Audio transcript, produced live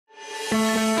One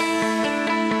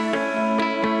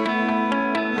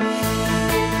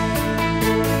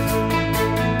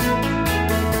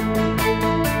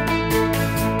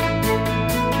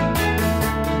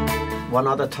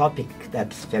other topic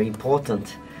that's very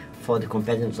important for the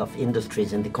competitiveness of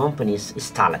industries and the companies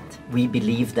is talent. We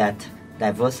believe that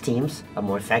diverse teams are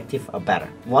more effective, are better.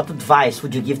 What advice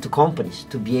would you give to companies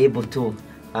to be able to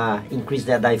increase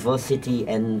their diversity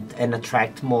and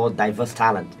attract more diverse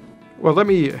talent? Well, let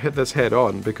me hit this head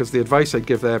on, because the advice I'd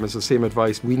give them is the same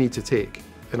advice we need to take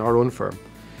in our own firm.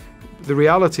 The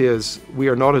reality is we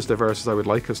are not as diverse as I would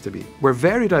like us to be. We're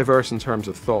very diverse in terms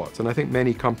of thought, and I think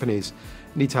many companies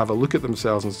need to have a look at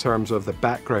themselves in terms of the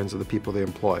backgrounds of the people they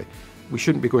employ. We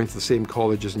shouldn't be going to the same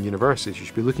colleges and universities. You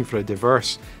should be looking for a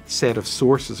diverse set of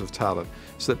sources of talent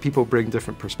so that people bring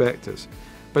different perspectives.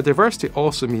 But diversity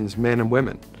also means men and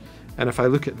women. And if I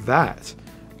look at that,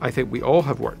 I think we all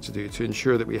have work to do to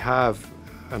ensure that we have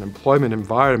an employment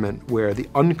environment where the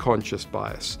unconscious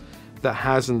bias that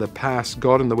has in the past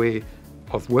got in the way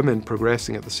of women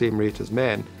progressing at the same rate as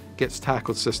men gets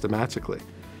tackled systematically.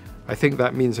 I think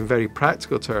that means in very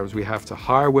practical terms we have to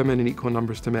hire women in equal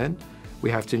numbers to men. We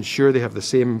have to ensure they have the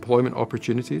same employment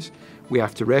opportunities. We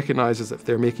have to recognise that if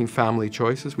they're making family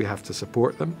choices, we have to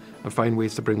support them and find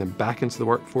ways to bring them back into the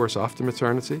workforce after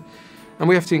maternity. And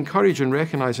we have to encourage and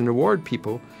recognise and reward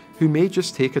people who may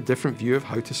just take a different view of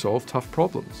how to solve tough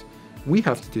problems. We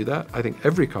have to do that. I think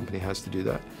every company has to do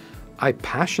that. I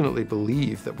passionately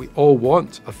believe that we all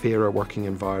want a fairer working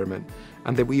environment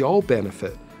and that we all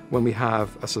benefit when we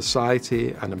have a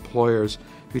society and employers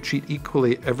who treat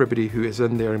equally everybody who is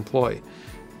in their employ.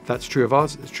 That's true of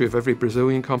us, it's true of every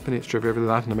Brazilian company, it's true of every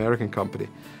Latin American company.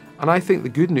 And I think the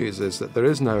good news is that there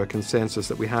is now a consensus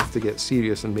that we have to get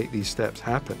serious and make these steps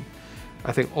happen.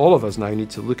 I think all of us now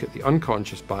need to look at the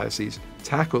unconscious biases,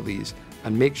 tackle these,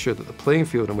 and make sure that the playing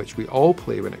field in which we all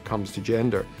play when it comes to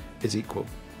gender is equal.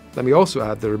 Let me also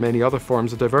add there are many other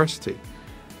forms of diversity.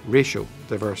 Racial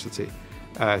diversity,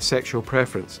 sexual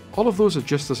preference, all of those are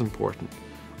just as important.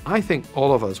 I think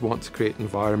all of us want to create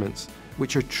environments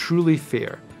which are truly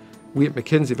fair. We at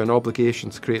McKinsey have an obligation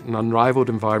to create an unrivaled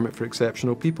environment for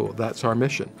exceptional people. That's our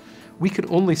mission. We can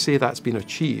only say that's been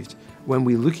achieved when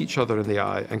we look each other in the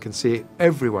eye and can say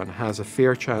everyone has a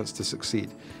fair chance to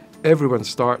succeed. Everyone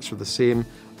starts with the same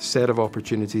set of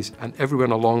opportunities and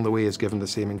everyone along the way is given the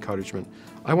same encouragement.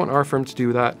 I want our firm to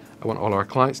do that. I want all our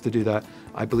clients to do that.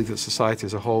 I believe that society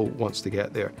as a whole wants to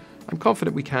get there. I'm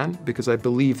confident we can because I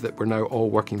believe that we're now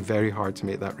all working very hard to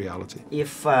make that reality.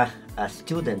 If a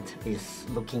student is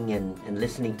looking and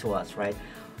listening to us, right?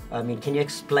 I mean, can you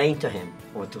explain to him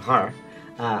or to her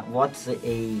what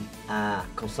a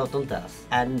consultant does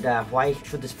and why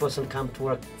should this person come to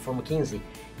work for McKinsey,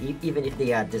 even if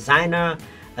they are a designer,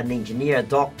 an engineer, a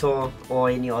doctor, or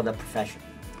any other profession?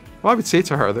 Well, I would say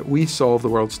to her that we solve the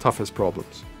world's toughest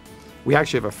problems. We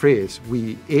actually have a phrase,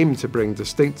 we aim to bring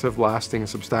distinctive, lasting and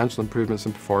substantial improvements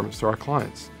in performance to our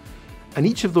clients. And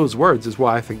each of those words is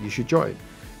why I think you should join.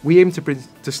 We aim to bring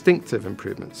distinctive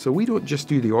improvements, so we don't just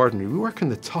do the ordinary, we work on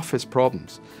the toughest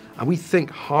problems. And we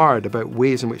think hard about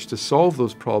ways in which to solve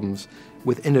those problems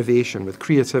with innovation, with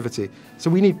creativity. So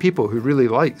we need people who really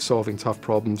like solving tough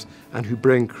problems and who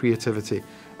bring creativity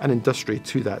and industry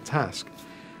to that task.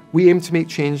 We aim to make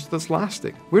change that's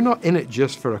lasting. We're not in it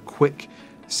just for a quick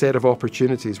set of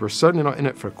opportunities. We're certainly not in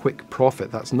it for a quick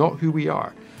profit. That's not who we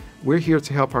are. We're here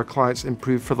to help our clients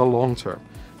improve for the long term.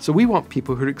 So we want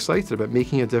people who are excited about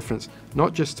making a difference,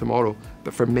 not just tomorrow,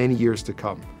 but for many years to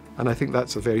come. And I think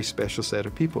that's a very special set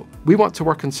of people. We want to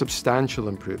work on substantial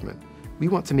improvement. We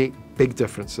want to make big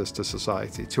differences to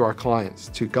society, to our clients,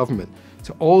 to government,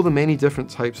 to all the many different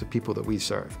types of people that we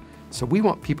serve. So we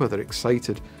want people that are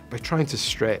excited by trying to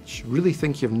stretch, really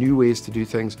thinking of new ways to do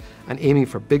things and aiming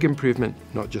for big improvement,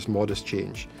 not just modest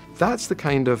change. That's the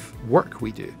kind of work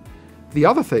we do. The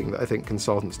other thing that I think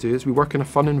consultants do is we work in a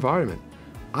fun environment.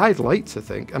 I'd like to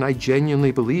think, and I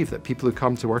genuinely believe, that people who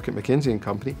come to work at McKinsey &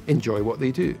 Company enjoy what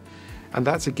they do. And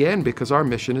that's again because our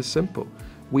mission is simple.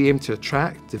 We aim to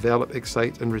attract, develop,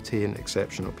 excite and retain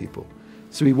exceptional people.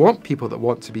 So we want people that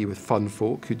want to be with fun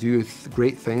folk who do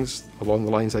great things along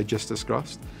the lines I just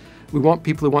discussed. We want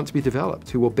people who want to be developed,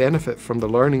 who will benefit from the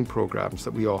learning programs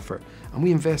that we offer. And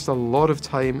we invest a lot of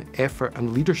time, effort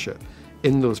and leadership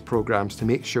in those programs to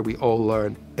make sure we all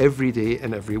learn every day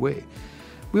in every way.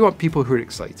 We want people who are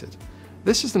excited.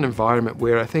 This is an environment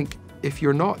where I think if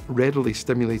you're not readily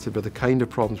stimulated by the kind of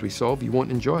problems we solve, you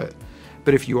won't enjoy it.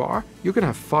 But if you are, you're going to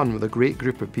have fun with a great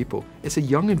group of people. It's a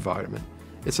young environment.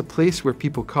 It's a place where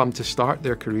people come to start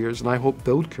their careers and I hope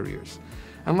build careers.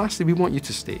 And lastly, we want you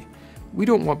to stay. we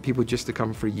don't want people just to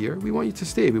come for a year. We want you to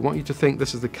stay. We want you to think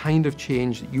this is the kind of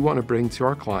change that you want to bring to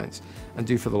our clients and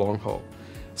do for the long haul.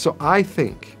 So I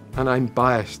think, and I'm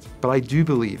biased, but I do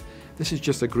believe this is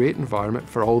just a great environment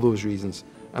for all those reasons.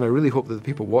 And I really hope that the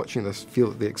people watching this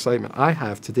feel the excitement I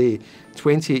have today,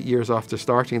 28 years after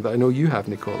starting, that I know you have,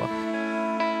 Nicola.